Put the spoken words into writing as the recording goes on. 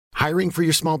Hiring for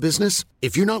your small business?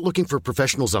 If you're not looking for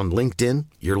professionals on LinkedIn,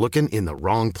 you're looking in the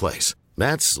wrong place.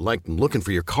 That's like looking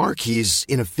for your car keys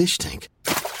in a fish tank.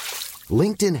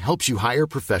 LinkedIn helps you hire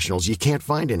professionals you can't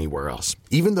find anywhere else,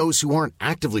 even those who aren't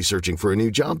actively searching for a new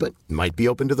job but might be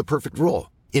open to the perfect role.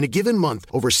 In a given month,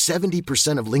 over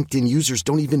 70% of LinkedIn users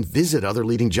don't even visit other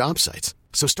leading job sites.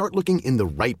 So start looking in the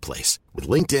right place. With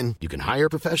LinkedIn, you can hire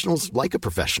professionals like a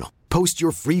professional. Post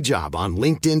your free job on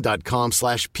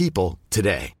linkedin.com/people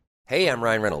today. Hey, I'm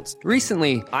Ryan Reynolds.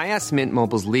 Recently, I asked Mint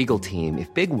Mobile's legal team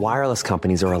if big wireless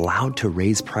companies are allowed to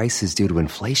raise prices due to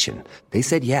inflation. They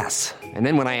said yes. And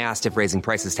then when I asked if raising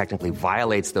prices technically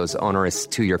violates those onerous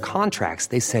two-year contracts,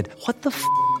 they said, "What the f***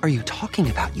 are you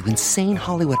talking about, you insane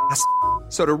Hollywood ass?"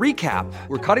 So to recap,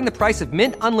 we're cutting the price of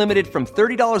Mint Unlimited from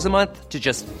 $30 a month to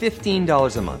just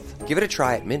 $15 a month. Give it a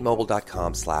try at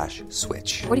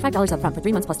mintmobile.com/switch. $45 up front for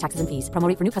 3 months plus taxes and fees. Promo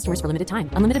rate for new customers for limited time.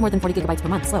 Unlimited more than 40 gigabytes per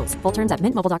month. Slows full terms at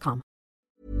mintmobile.com.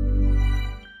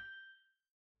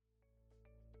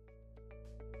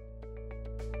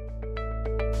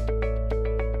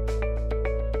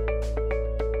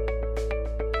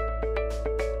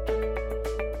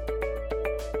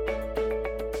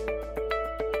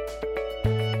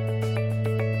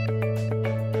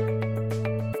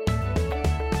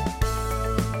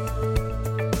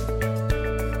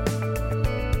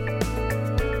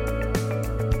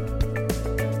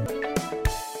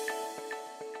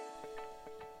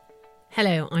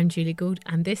 Hello, I'm Julie Gould,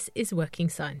 and this is Working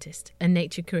Scientist, a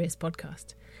Nature Careers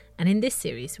podcast. And in this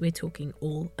series, we're talking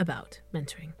all about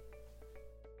mentoring.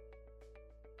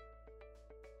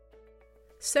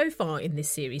 So far in this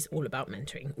series, all about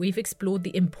mentoring, we've explored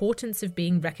the importance of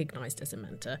being recognised as a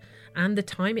mentor and the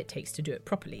time it takes to do it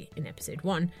properly in episode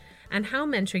 1, and how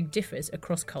mentoring differs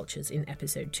across cultures in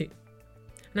episode 2.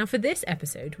 Now, for this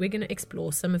episode, we're going to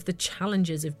explore some of the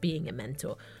challenges of being a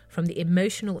mentor, from the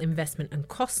emotional investment and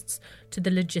costs to the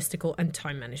logistical and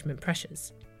time management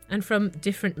pressures. And from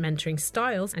different mentoring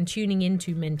styles and tuning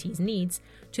into mentees' needs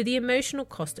to the emotional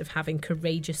cost of having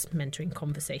courageous mentoring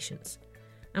conversations.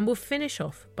 And we'll finish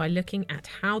off by looking at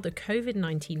how the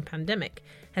COVID-19 pandemic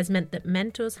has meant that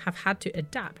mentors have had to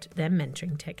adapt their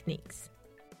mentoring techniques.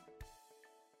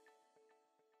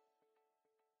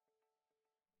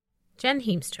 Jen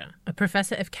Heemstra, a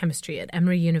professor of chemistry at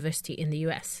Emory University in the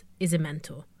US, is a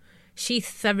mentor. She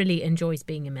thoroughly enjoys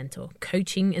being a mentor,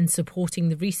 coaching and supporting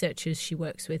the researchers she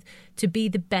works with to be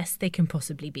the best they can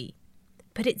possibly be.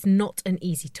 But it's not an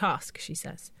easy task, she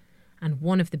says. And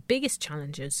one of the biggest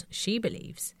challenges, she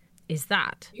believes, is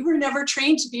that we were never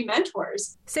trained to be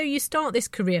mentors. So you start this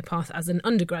career path as an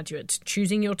undergraduate,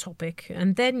 choosing your topic,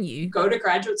 and then you go to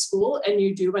graduate school and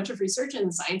you do a bunch of research in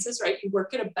the sciences, right? You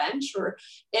work at a bench or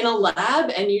in a lab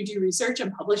and you do research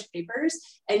and publish papers,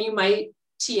 and you might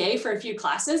TA for a few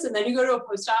classes, and then you go to a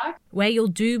postdoc where you'll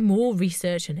do more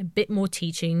research and a bit more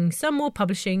teaching, some more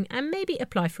publishing, and maybe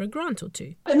apply for a grant or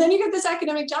two. And then you get this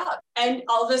academic job, and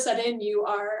all of a sudden you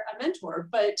are a mentor.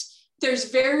 But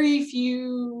there's very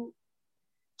few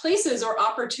places or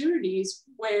opportunities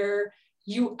where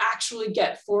you actually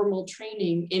get formal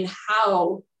training in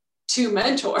how to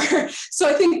mentor. So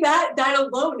I think that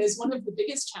alone is one of the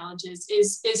biggest challenges,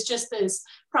 is just this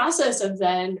process of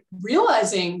then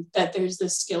realizing that there's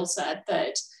this skill set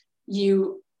that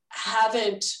you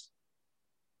haven't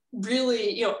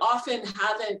really, often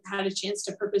haven't had a chance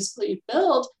to purposefully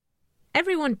build.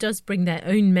 Everyone does bring their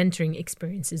own mentoring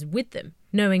experiences with them,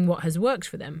 knowing what has worked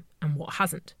for them and what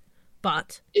hasn't.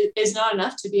 But it is not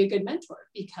enough to be a good mentor,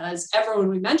 because everyone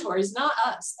we mentor is not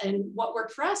us. And what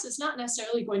worked for us is not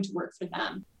necessarily going to work for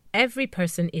them. Every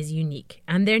person is unique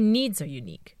and their needs are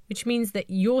unique, which means that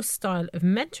your style of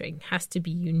mentoring has to be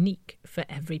unique for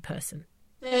every person.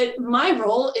 That my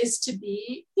role is to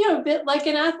be, a bit like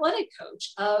an athletic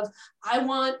coach of, I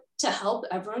want to help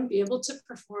everyone be able to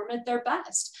perform at their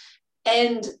best.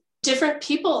 And different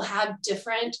people have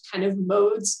different kind of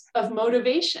modes of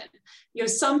motivation.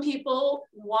 Some people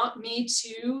want me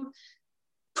to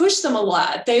push them a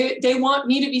lot. They want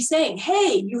me to be saying,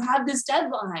 hey, you have this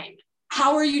deadline.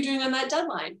 How are you doing on that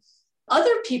deadline?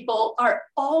 Other people are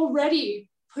already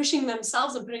pushing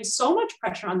themselves and putting so much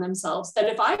pressure on themselves that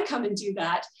if I come and do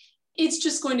that, it's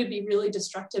just going to be really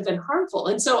destructive and harmful.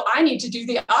 And so I need to do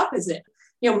the opposite.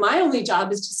 My only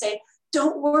job is to say,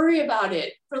 don't worry about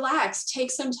it. Relax,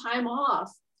 take some time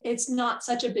off. It's not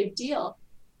such a big deal.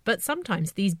 But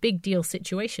sometimes these big deal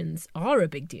situations are a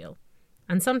big deal.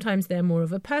 And sometimes they're more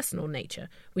of a personal nature,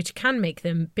 which can make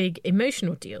them big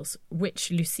emotional deals,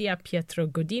 which Lucia Pietro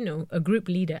Godino, a group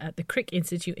leader at the Crick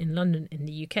Institute in London in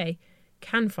the UK,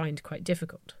 can find quite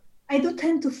difficult. I do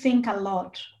tend to think a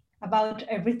lot about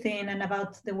everything and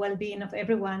about the well-being of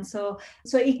everyone. So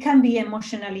it can be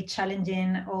emotionally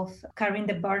challenging of carrying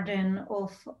the burden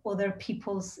of other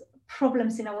people's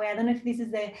problems in a way. I don't know if this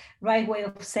is the right way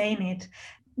of saying it,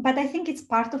 but I think it's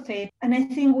part of it. And I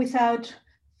think without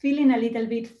feeling a little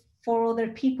bit for other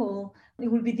people,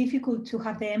 it will be difficult to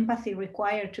have the empathy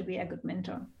required to be a good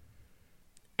mentor.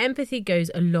 Empathy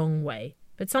goes a long way,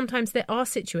 but sometimes there are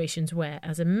situations where,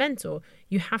 as a mentor,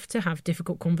 you have to have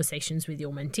difficult conversations with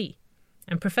your mentee.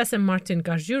 And Professor Martin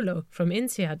Gargiulo from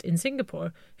INSEAD in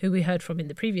Singapore, who we heard from in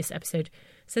the previous episode,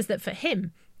 says that for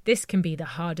him, this can be the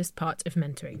hardest part of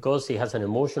mentoring. Because it has an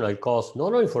emotional cost,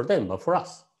 not only for them, but for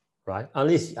us, right?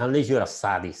 Unless you're a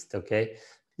sadist, okay?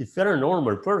 If you're a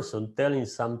normal person telling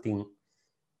something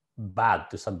bad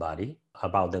to somebody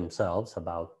about themselves,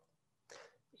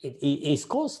 it is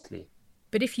costly.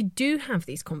 But if you do have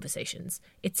these conversations,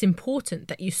 it's important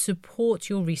that you support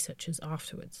your researchers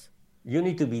afterwards. You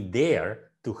need to be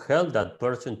there to help that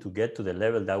person to get to the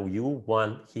level that you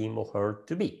want him or her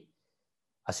to be,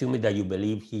 assuming that you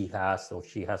believe he has or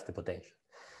she has the potential.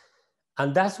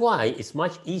 And that's why it's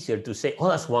much easier to say, oh,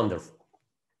 that's wonderful.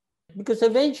 Because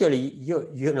eventually,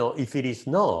 you know, if it is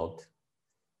not,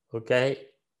 okay,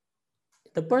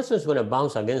 the person is going to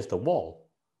bounce against the wall,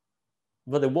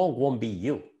 but the wall won't be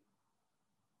you.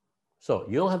 So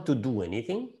you don't have to do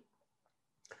anything,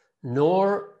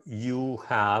 nor you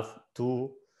have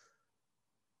to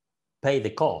pay the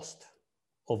cost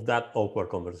of that awkward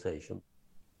conversation.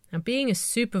 Now, being a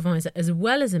supervisor as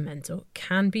well as a mentor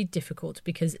can be difficult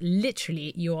because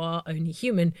literally you are only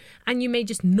human and you may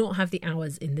just not have the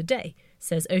hours in the day,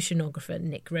 says oceanographer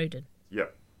Nick Roden.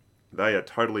 Yep. They are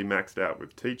totally maxed out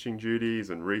with teaching duties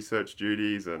and research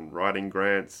duties and writing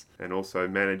grants and also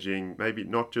managing maybe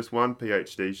not just one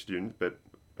PhD student, but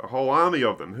a whole army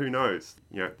of them. Who knows?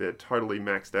 You know, they're totally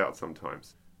maxed out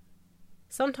sometimes.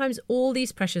 Sometimes all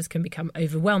these pressures can become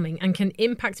overwhelming and can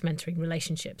impact mentoring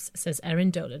relationships, says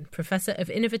Erin Dolan, Professor of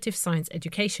Innovative Science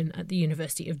Education at the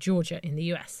University of Georgia in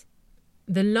the US.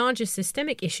 The larger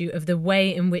systemic issue of the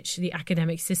way in which the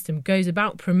academic system goes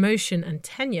about promotion and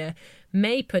tenure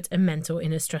may put a mentor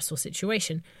in a stressful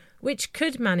situation, which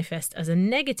could manifest as a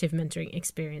negative mentoring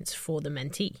experience for the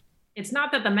mentee. It's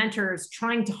not that the mentor is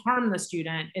trying to harm the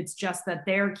student. It's just that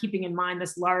they're keeping in mind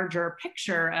this larger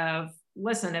picture of,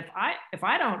 listen, if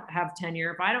I don't have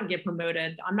tenure, if I don't get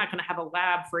promoted, I'm not going to have a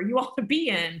lab for you all to be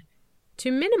in.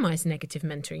 To minimise negative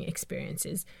mentoring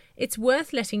experiences, it's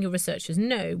worth letting your researchers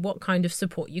know what kind of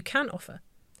support you can offer.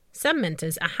 Some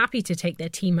mentors are happy to take their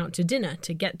team out to dinner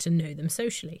to get to know them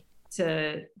socially.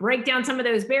 To break down some of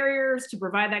those barriers, to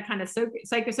provide that kind of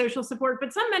psychosocial support.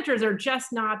 But some mentors are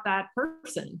just not that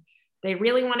person. They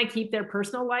really want to keep their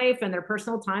personal life and their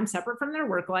personal time separate from their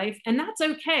work life. And that's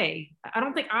okay. I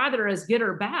don't think either is good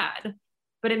or bad,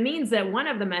 but it means that one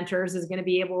of the mentors is going to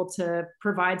be able to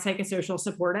provide psychosocial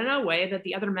support in a way that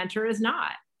the other mentor is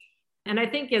not. And I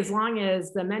think as long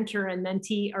as the mentor and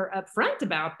mentee are upfront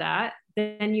about that,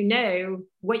 then you know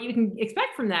what you can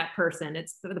expect from that person.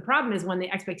 The problem is when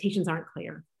the expectations aren't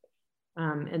clear.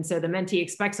 And so the mentee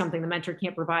expects something the mentor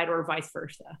can't provide or vice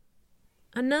versa.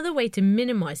 Another way to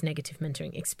minimise negative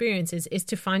mentoring experiences is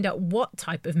to find out what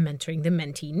type of mentoring the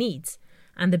mentee needs.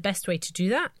 And the best way to do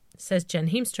that, says Jen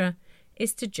Heemstra,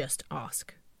 is to just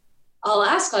ask. I'll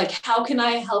ask, like, how can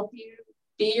I help you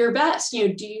be your best? You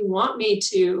know, do you want me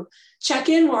to check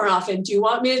in more often? Do you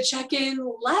want me to check in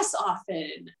less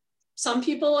often? Some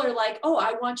people are like, oh,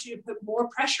 I want you to put more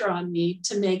pressure on me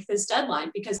to make this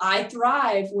deadline because I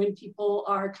thrive when people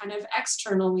are kind of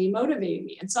externally motivating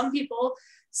me. And some people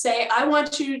say, I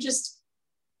want you to just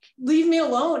leave me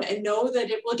alone and know that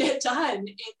it will get done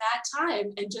in that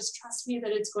time and just trust me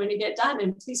that it's going to get done.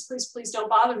 And please, please, please don't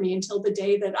bother me until the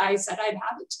day that I said I'd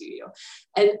have it to you.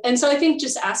 And so I think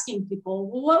just asking people,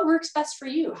 well, what works best for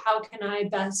you? How can I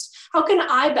best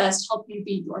help you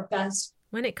be your best?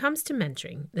 When it comes to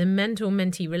mentoring, the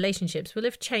mentor-mentee relationships will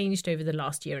have changed over the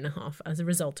last year and a half as a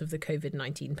result of the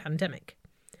COVID-19 pandemic.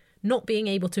 Not being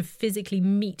able to physically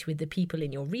meet with the people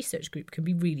in your research group can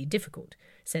be really difficult,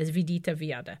 says Vidita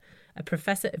Vyada, a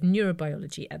professor of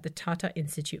neurobiology at the Tata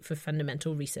Institute for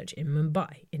Fundamental Research in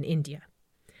Mumbai, in India.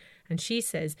 And she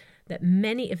says that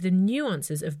many of the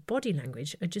nuances of body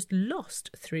language are just lost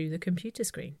through the computer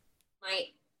screen. My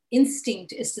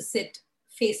instinct is to sit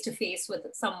face to face with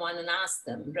someone and ask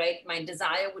them, right? My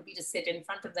desire would be to sit in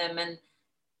front of them and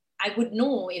I would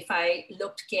know if I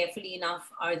looked carefully enough,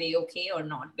 are they okay or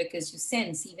not? Because you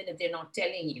sense, even if they're not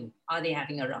telling you, are they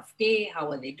having a rough day?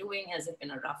 How are they doing? Has it been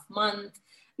a rough month?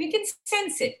 We can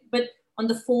sense it. But on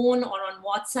the phone or on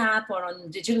WhatsApp or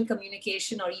on digital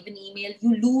communication or even email,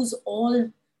 you lose all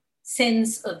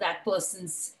sense of that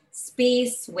person's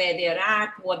space, where they're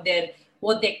at, what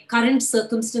their current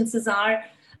circumstances are.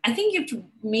 I think you have to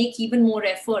make even more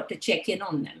effort to check in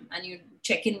on them, and you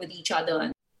check in with each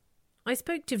other. I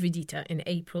spoke to Vidita in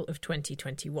April of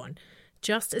 2021,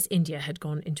 just as India had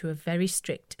gone into a very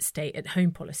strict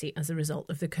stay-at-home policy as a result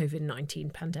of the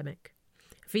COVID-19 pandemic.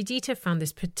 Vidita found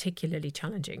this particularly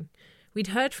challenging. We'd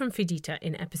heard from Vidita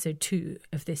in episode 2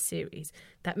 of this series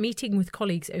that meeting with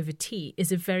colleagues over tea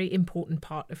is a very important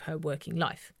part of her working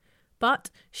life.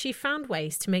 But she found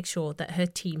ways to make sure that her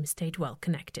team stayed well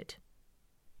connected.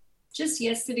 Just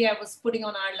yesterday, I was putting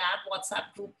on our lab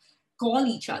WhatsApp group, call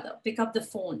each other, pick up the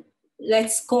phone.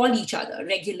 Let's call each other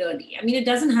regularly. I mean,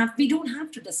 we don't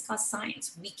have to discuss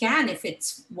science. We can if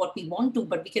it's what we want to,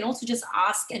 but we can also just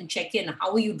ask and check in.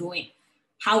 How are you doing?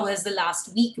 How has the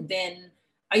last week been?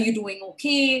 Are you doing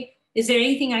okay? Is there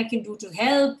anything I can do to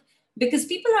help? Because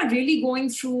people are really going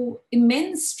through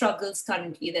immense struggles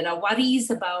currently. There are worries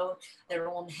about their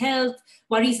own health,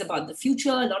 worries about the future.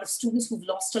 A lot of students who've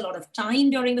lost a lot of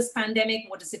time during this pandemic.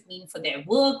 What does it mean for their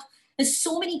work? There's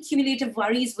so many cumulative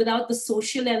worries without the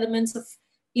social elements of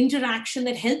interaction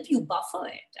that help you buffer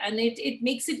it. And it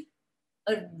makes it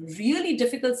a really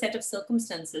difficult set of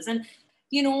circumstances. And,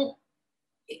 you know,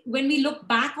 when we look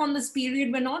back on this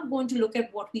period, we're not going to look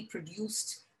at what we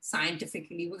produced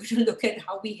scientifically. We're going to look at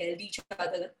how we held each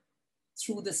other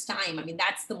through this time. I mean,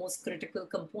 that's the most critical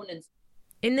component.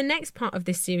 In the next part of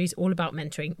this series, all about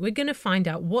mentoring, we're going to find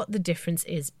out what the difference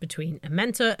is between a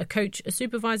mentor, a coach, a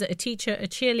supervisor, a teacher, a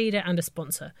cheerleader, and a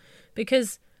sponsor.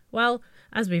 Because, well,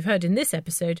 as we've heard in this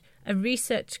episode, a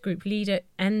research group leader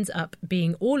ends up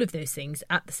being all of those things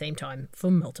at the same time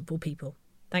for multiple people.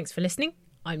 Thanks for listening.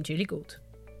 I'm Julie Gould.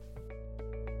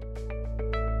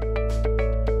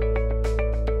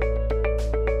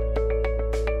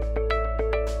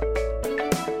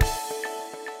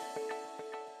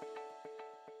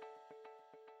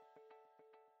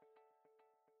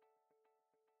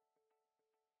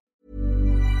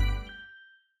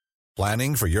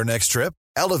 Planning for your next trip?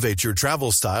 Elevate your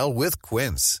travel style with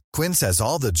Quince. Quince has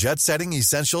all the jet-setting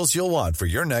essentials you'll want for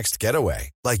your next getaway,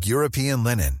 like European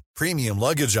linen, premium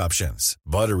luggage options,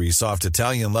 buttery soft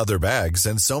Italian leather bags,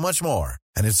 and so much more.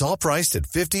 And it's all priced at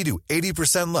 50 to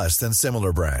 80% less than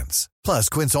similar brands. Plus,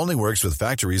 Quince only works with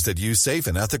factories that use safe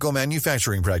and ethical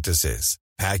manufacturing practices.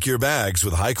 Pack your bags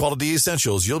with high-quality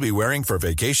essentials you'll be wearing for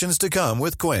vacations to come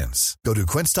with Quince. Go to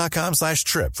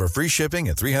quince.com/trip for free shipping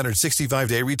and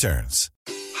 365-day returns.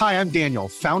 Hi, I'm Daniel,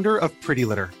 founder of Pretty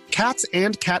Litter. Cats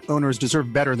and cat owners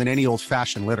deserve better than any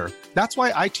old-fashioned litter. That's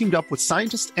why I teamed up with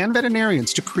scientists and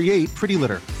veterinarians to create Pretty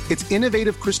Litter. Its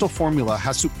innovative crystal formula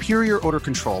has superior odor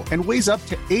control and weighs up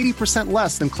to 80%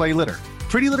 less than clay litter.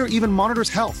 Pretty Litter even monitors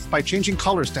health by changing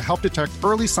colors to help detect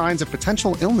early signs of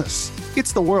potential illness.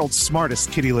 It's the world's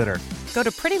smartest kitty litter. Go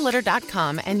to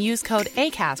prettylitter.com and use code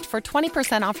ACAST for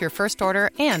 20% off your first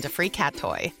order and a free cat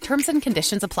toy. Terms and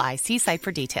conditions apply. See site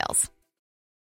for details.